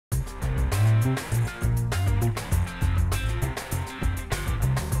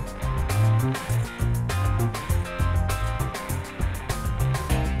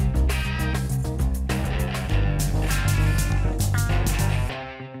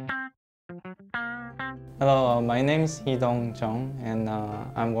Hello, my name is Hee Dong Jung, and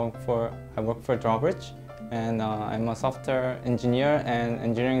I work for Drawbridge, and I'm a software engineer and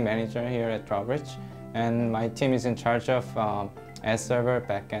engineering manager here at Drawbridge. And my team is in charge of ad server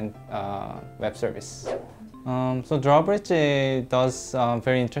backend web service. So Drawbridge does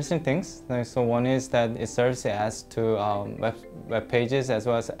very interesting things. So one is that it serves ads to web pages as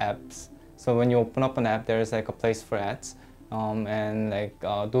well as apps. So when you open up an app, there is like a place for ads, and like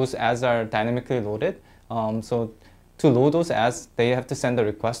those ads are dynamically loaded. So to load those ads, they have to send a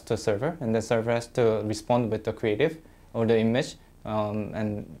request to a server, and the server has to respond with the creative or the image,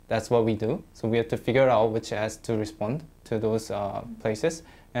 and that's what we do. So we have to figure out which ads to respond to those places.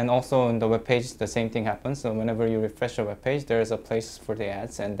 And also in the web page, the same thing happens. So whenever you refresh a web page, there is a place for the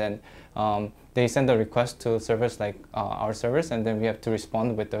ads, and then they send a request to servers like our servers, and then we have to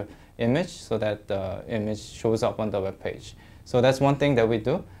respond with the image so that the image shows up on the web page. So that's one thing that we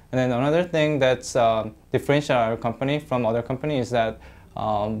do. And then another thing that's differentiates our company from other companies is that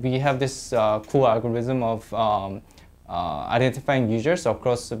we have this cool algorithm of identifying users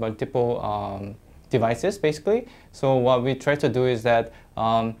across multiple devices, basically. So what we try to do is that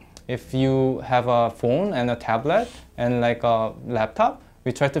if you have a phone and a tablet and like a laptop,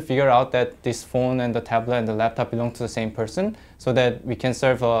 we try to figure out that this phone and the tablet and the laptop belong to the same person so that we can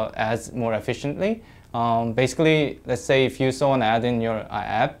serve ads more efficiently. Basically, let's say if you saw an ad in your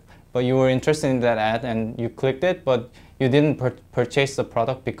app, but you were interested in that ad and you clicked it, but you didn't purchase the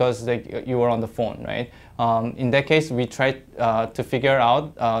product because you were on the phone, right? In that case, we try to figure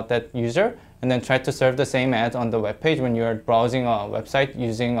out that user and then try to serve the same ad on the web page when you're browsing a website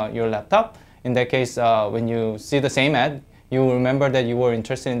using your laptop. In that case, when you see the same ad, you will remember that you were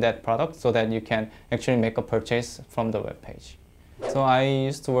interested in that product so that you can actually make a purchase from the web page. So I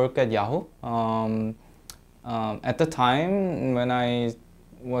used to work at Yahoo. At the time when I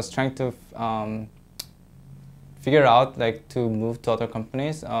was trying to figure out like to move to other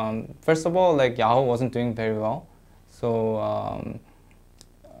companies, first of all, like Yahoo wasn't doing very well. So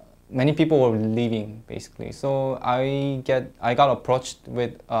many people were leaving basically. So I got approached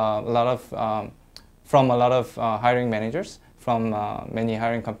with from a lot of hiring managers from many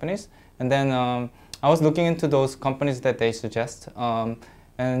hiring companies, and then I was looking into those companies that they suggest,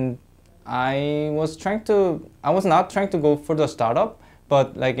 and I was not trying to go for the startup,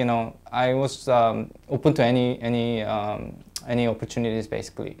 but like I was open to any opportunities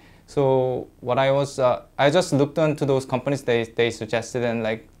basically. So what I just looked into those companies they suggested and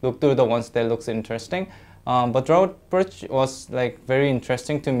like looked through the ones that looks interesting. But Drawbridge was like very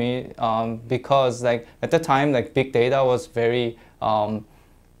interesting to me because like at the time like big data was very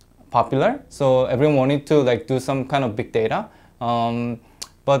popular, so everyone wanted to like do some kind of big data.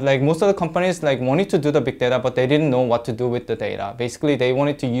 But like most of the companies like wanted to do the big data, but they didn't know what to do with the data. Basically, they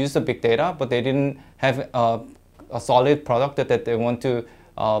wanted to use the big data, but they didn't have a solid product that they want to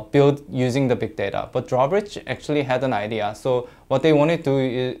build using the big data. But Drawbridge actually had an idea. So what they wanted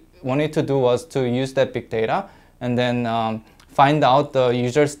to do was to use that big data and then find out the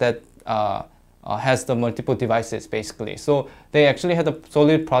users that has the multiple devices basically. So they actually had a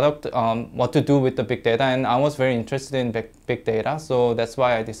solid product what to do with the big data, and I was very interested in big data, so that's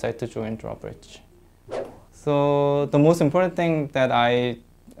why I decided to join Drawbridge. So the most important thing that I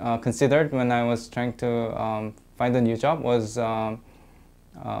considered when I was trying to find a new job was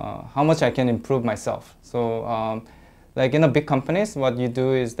how much I can improve myself. So like in a big companies, what you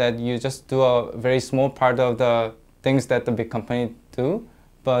do is that you just do a very small part of the things that the big company do.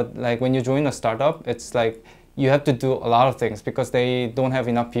 But like when you join a startup, it's like you have to do a lot of things because they don't have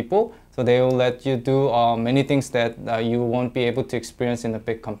enough people. So they will let you do many things that you won't be able to experience in the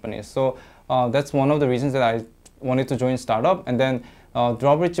big companies. So that's one of the reasons that I wanted to join startup. And then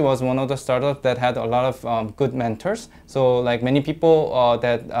Drawbridge was one of the startups that had a lot of good mentors. So like many people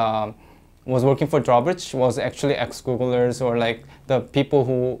that was working for Drawbridge was actually ex-Googlers or like the people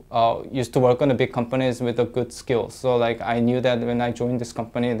who used to work on the big companies with a good skills. So like I knew that when I joined this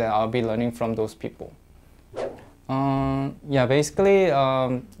company that I'll be learning from those people. Yeah, basically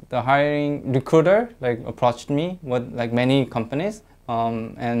the hiring recruiter like approached me with like many companies,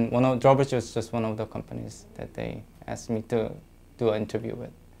 and Drawbridge was just one of the companies that they asked me to do an interview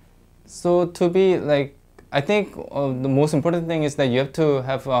with. So to be like, I think the most important thing is that you have to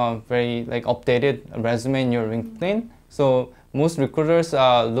have a very like updated resume in your LinkedIn. So most recruiters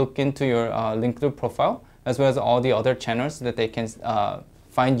look into your LinkedIn profile as well as all the other channels that they can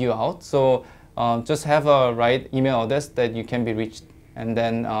find you out. So just have a right email address that you can be reached, and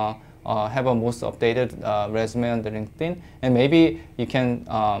then have a most updated resume on the LinkedIn, and maybe you can,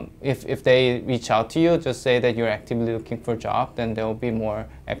 if they reach out to you, just say that you're actively looking for a job, then they'll be more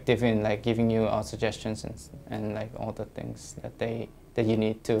active in like giving you suggestions and like all the things that you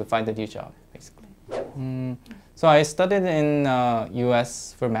need to find a new job, basically. So I studied in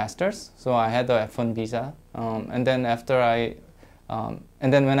US for masters, so I had the F1 visa, and then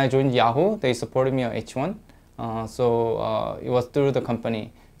and then when I joined Yahoo, they supported me on H1, so it was through the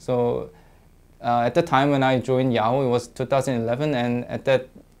company. So at the time when I joined Yahoo, it was 2011, and at that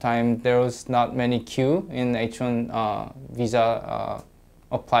time there was not many queue in H1 visa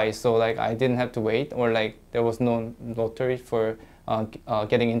apply, so like I didn't have to wait, or like there was no lottery for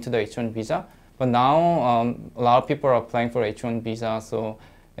getting into the H1 visa. But now a lot of people are applying for H1 visa, so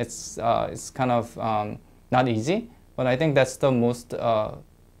it's kind of not easy. But I think that's the most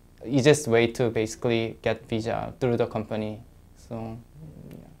easiest way to basically get visa through the company. So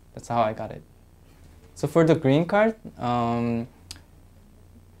yeah, that's how I got it. So for the green card,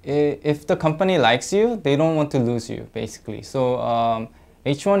 if the company likes you, they don't want to lose you, basically. So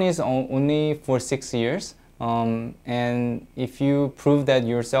H1 is only for 6 years. And if you prove that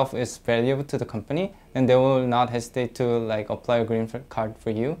yourself is valuable to the company, then they will not hesitate to like apply a green card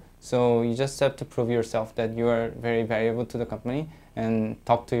for you. So you just have to prove yourself that you are very valuable to the company, and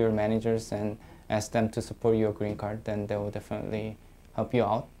talk to your managers and ask them to support your green card. Then they will definitely help you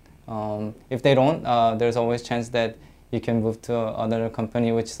out. If they don't, there's always chance that you can move to another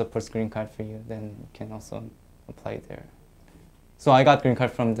company which supports green card for you. Then you can also apply there. So I got green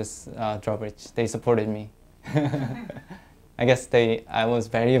card from this Drawbridge. They supported me. I guess I was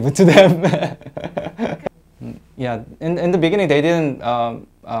valuable to them. Yeah, in the beginning they didn't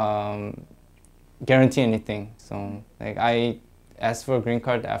guarantee anything. So like I asked for a green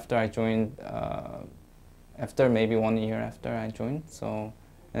card after I joined, after maybe 1 year after I joined. So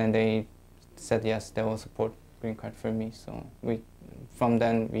and they said yes, they will support green card for me. So from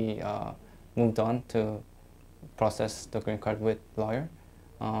then we moved on to process the green card with lawyer.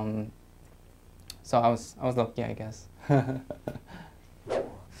 So I was lucky, I guess.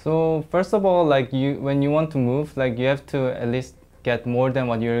 So first of all, like when you want to move, like you have to at least get more than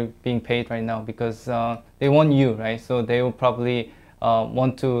what you're being paid right now, because they want you, right? So they will probably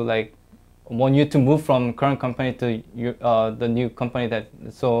want you to move from current company to the new company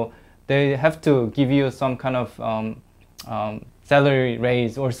so they have to give you some kind of salary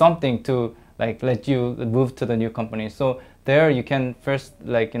raise or something to like let you move to the new company. So there you can first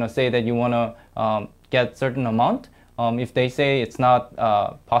say that you want to get certain amount. If they say it's not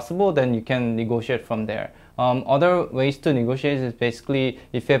possible, then you can negotiate from there. Other ways to negotiate is basically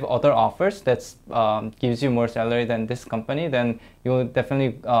if you have other offers that gives you more salary than this company, then you'll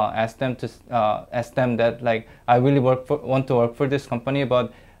definitely ask them that like I really want to work for this company,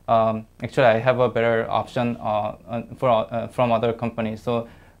 but actually I have a better option from other companies. So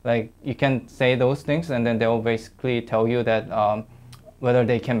like you can say those things, and then they'll basically tell you that whether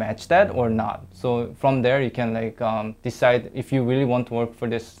they can match that or not. So from there you can like decide if you really want to work for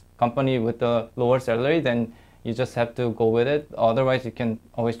this company with the lower salary, then you just have to go with it. Otherwise you can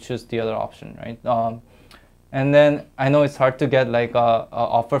always choose the other option, right? And then I know it's hard to get like a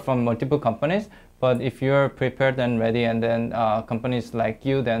offer from multiple companies, but if you're prepared and ready, and then companies like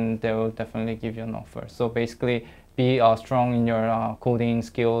you, then they will definitely give you an offer. So basically be strong in your coding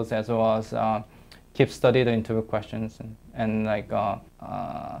skills, as well as keep study the interview questions, and like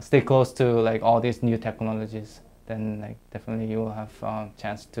stay close to like all these new technologies. Then like definitely you will have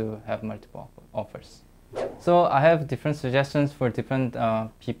chance to have multiple offers. So I have different suggestions for different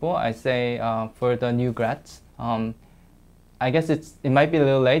people. I say for the new grads, I guess it might be a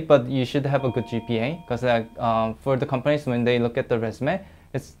little late, but you should have a good GPA, because like for the companies, when they look at the resume,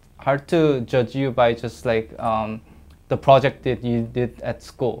 it's hard to judge you by just like the project that you did at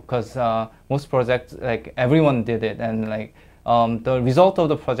school, because most projects, like everyone did it, and like the result of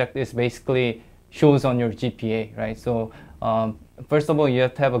the project is basically shows on your GPA, right? So first of all, you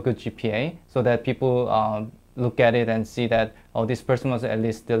have to have a good GPA so that people look at it and see that, oh, this person was at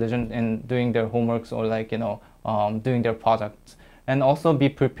least diligent in doing their homeworks, or like doing their projects. And also be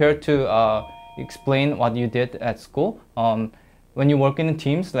prepared to explain what you did at school. When you work in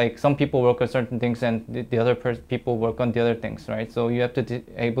teams, like some people work on certain things and the other people work on the other things, right? So you have to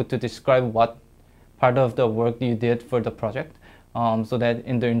able to describe what part of the work you did for the project, so that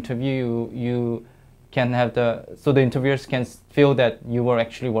in the interview you can have so the interviewers can feel that you were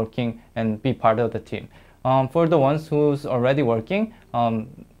actually working and be part of the team. For the ones who's already working,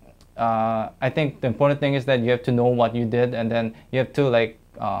 I think the important thing is that you have to know what you did, and then you have to like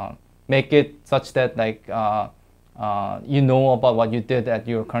make it such that like you know about what you did at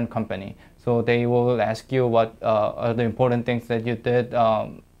your current company. So they will ask you what are the important things that you did,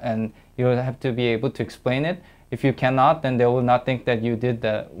 and you will have to be able to explain it. If you cannot, then they will not think that you did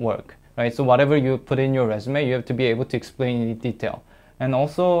the work, right? So whatever you put in your resume, you have to be able to explain in detail. And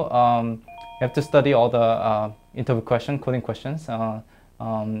also, you have to study all the interview coding questions.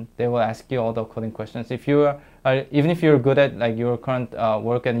 They will ask you all the coding questions. If you are, even if you're good at like your current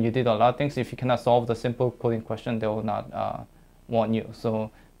work and you did a lot of things, if you cannot solve the simple coding question, they will not want you. So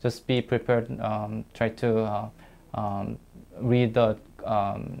just be prepared. Try to read the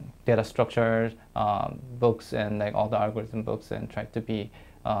data structure books and like all the algorithm books, and try to be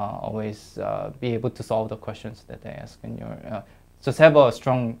always be able to solve the questions that they ask in your. Just have a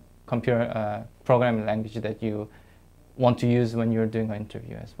strong computer programming language that you want to use when you're doing an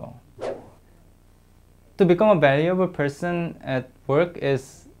interview as well. To become a valuable person at work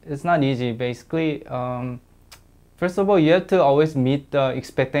it's not easy. Basically, first of all, you have to always meet the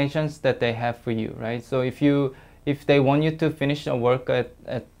expectations that they have for you, right? So if they want you to finish a work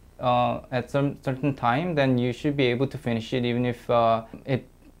at some certain time, then you should be able to finish it, even if it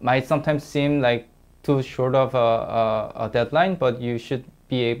might sometimes seem like too short of a deadline, but you should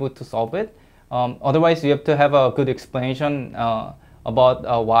be able to solve it. Otherwise, you have to have a good explanation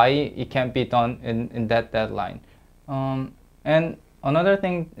about why it can't be done in that deadline. And another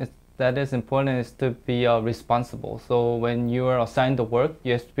thing that is important is to be responsible. So when you are assigned the work,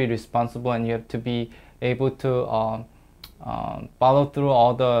 you have to be responsible, and you have to be able to follow through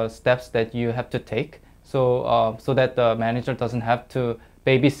all the steps that you have to take, so that the manager doesn't have to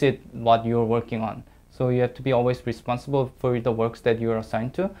babysit what you're working on. So you have to be always responsible for the works that you are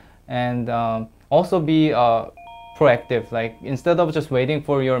assigned to, and also be proactive. Like, instead of just waiting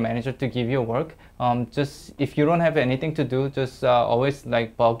for your manager to give you work, just if you don't have anything to do, just always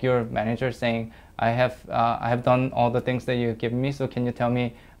like bug your manager saying, I have done all the things that you've given me, so can you tell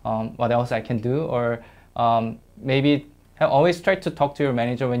me what else I can do? Or maybe always try to talk to your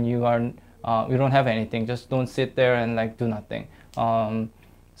manager when you don't have anything. Just don't sit there and like do nothing.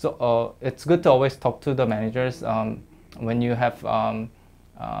 So it's good to always talk to the managers when you have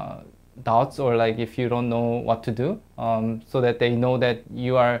doubts, or like if you don't know what to do, so that they know that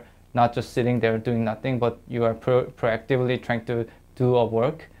you are not just sitting there doing nothing, but you are proactively trying to do a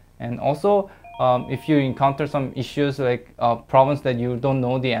work. And also, if you encounter some issues, like problems that you don't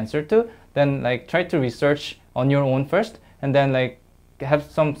know the answer to, then like try to research on your own first, and then like have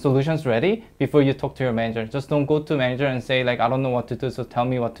some solutions ready before you talk to your manager. Just don't go to manager and say like, I don't know what to do, so tell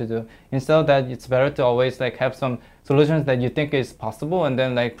me what to do. Instead of that, it's better to always like have some solutions that you think is possible, and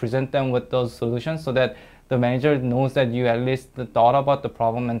then like present them with those solutions, so that the manager knows that you at least thought about the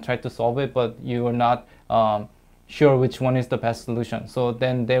problem and tried to solve it, but you are not sure which one is the best solution. So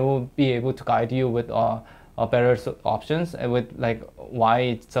then they will be able to guide you with a better options, with like why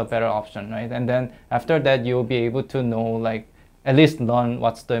it's a better option, right? And then after that, you'll be able to know, like at least learn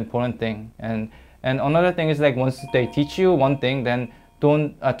what's the important thing. And another thing is, like, once they teach you one thing, then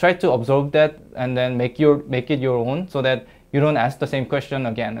don't try to absorb that and then make it your own, so that you don't ask the same question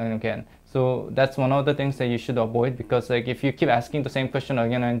again and again. So that's one of the things that you should avoid, because like if you keep asking the same question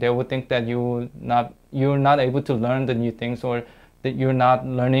again, and they will think that you're not able to learn the new things, or that you're not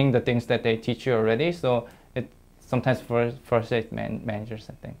learning the things that they teach you already. So it sometimes frustrates managers,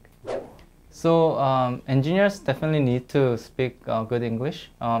 I think. So engineers definitely need to speak good English.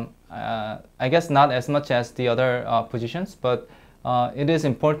 I guess not as much as the other positions, but it is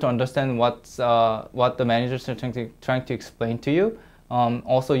important to understand what the managers are trying to explain to you.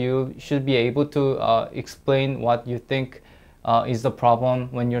 Also, you should be able to explain what you think is the problem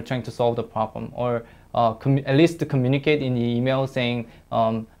when you're trying to solve the problem, or at least to communicate in the email saying,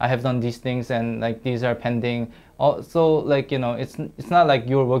 I have done these things and like these are pending. Also, like, it's not like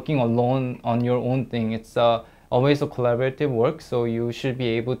you're working alone on your own thing. It's always a collaborative work, so you should be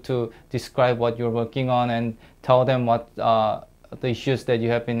able to describe what you're working on and tell them what the issues that you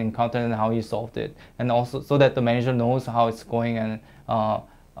have been encountering and how you solved it, and also so that the manager knows how it's going, and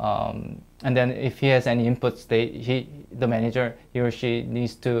then if he has any inputs, the manager, he or she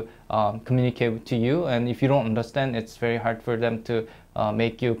needs to communicate to you. And if you don't understand, it's very hard for them to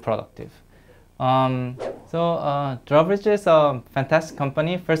make you productive. So Drawbridge is a fantastic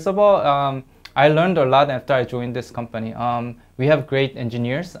company. First of all, I learned a lot after I joined this company. We have great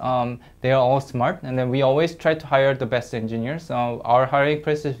engineers. They are all smart, and then we always try to hire the best engineers. Our hiring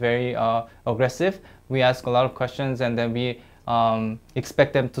process is very aggressive. We ask a lot of questions, and then we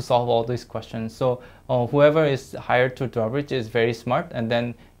expect them to solve all these questions. So whoever is hired to Drawbridge is very smart, and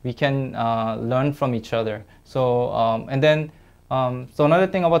then we can learn from each other. So and then So another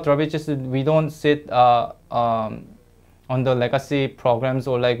thing about Drawbridge is that we don't sit on the legacy programs,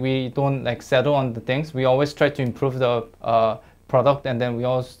 or like we don't like settle on the things. We always try to improve the product, and then we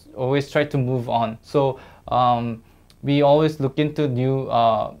always try to move on. So we always look into new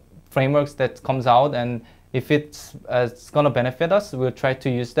frameworks that comes out, and if it's gonna benefit us, we'll try to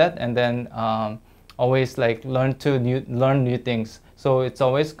use that, and then always like learn new things. So it's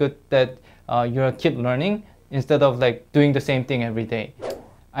always good that you keep learning instead of like doing the same thing every day.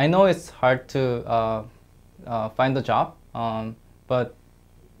 I know it's hard to find a job, but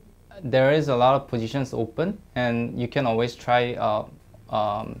there is a lot of positions open, and you can always try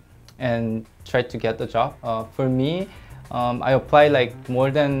and try to get the job. For me, I applied like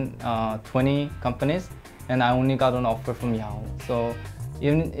more than 20 companies, and I only got an offer from Yahoo. So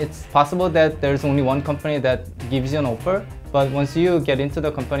even it's possible that there's only one company that gives you an offer, but once you get into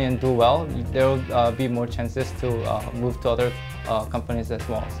the company and do well, there will be more chances to move to other companies as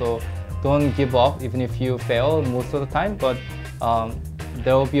well. So don't give up even if you fail most of the time, but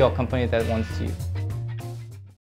there will be a company that wants you.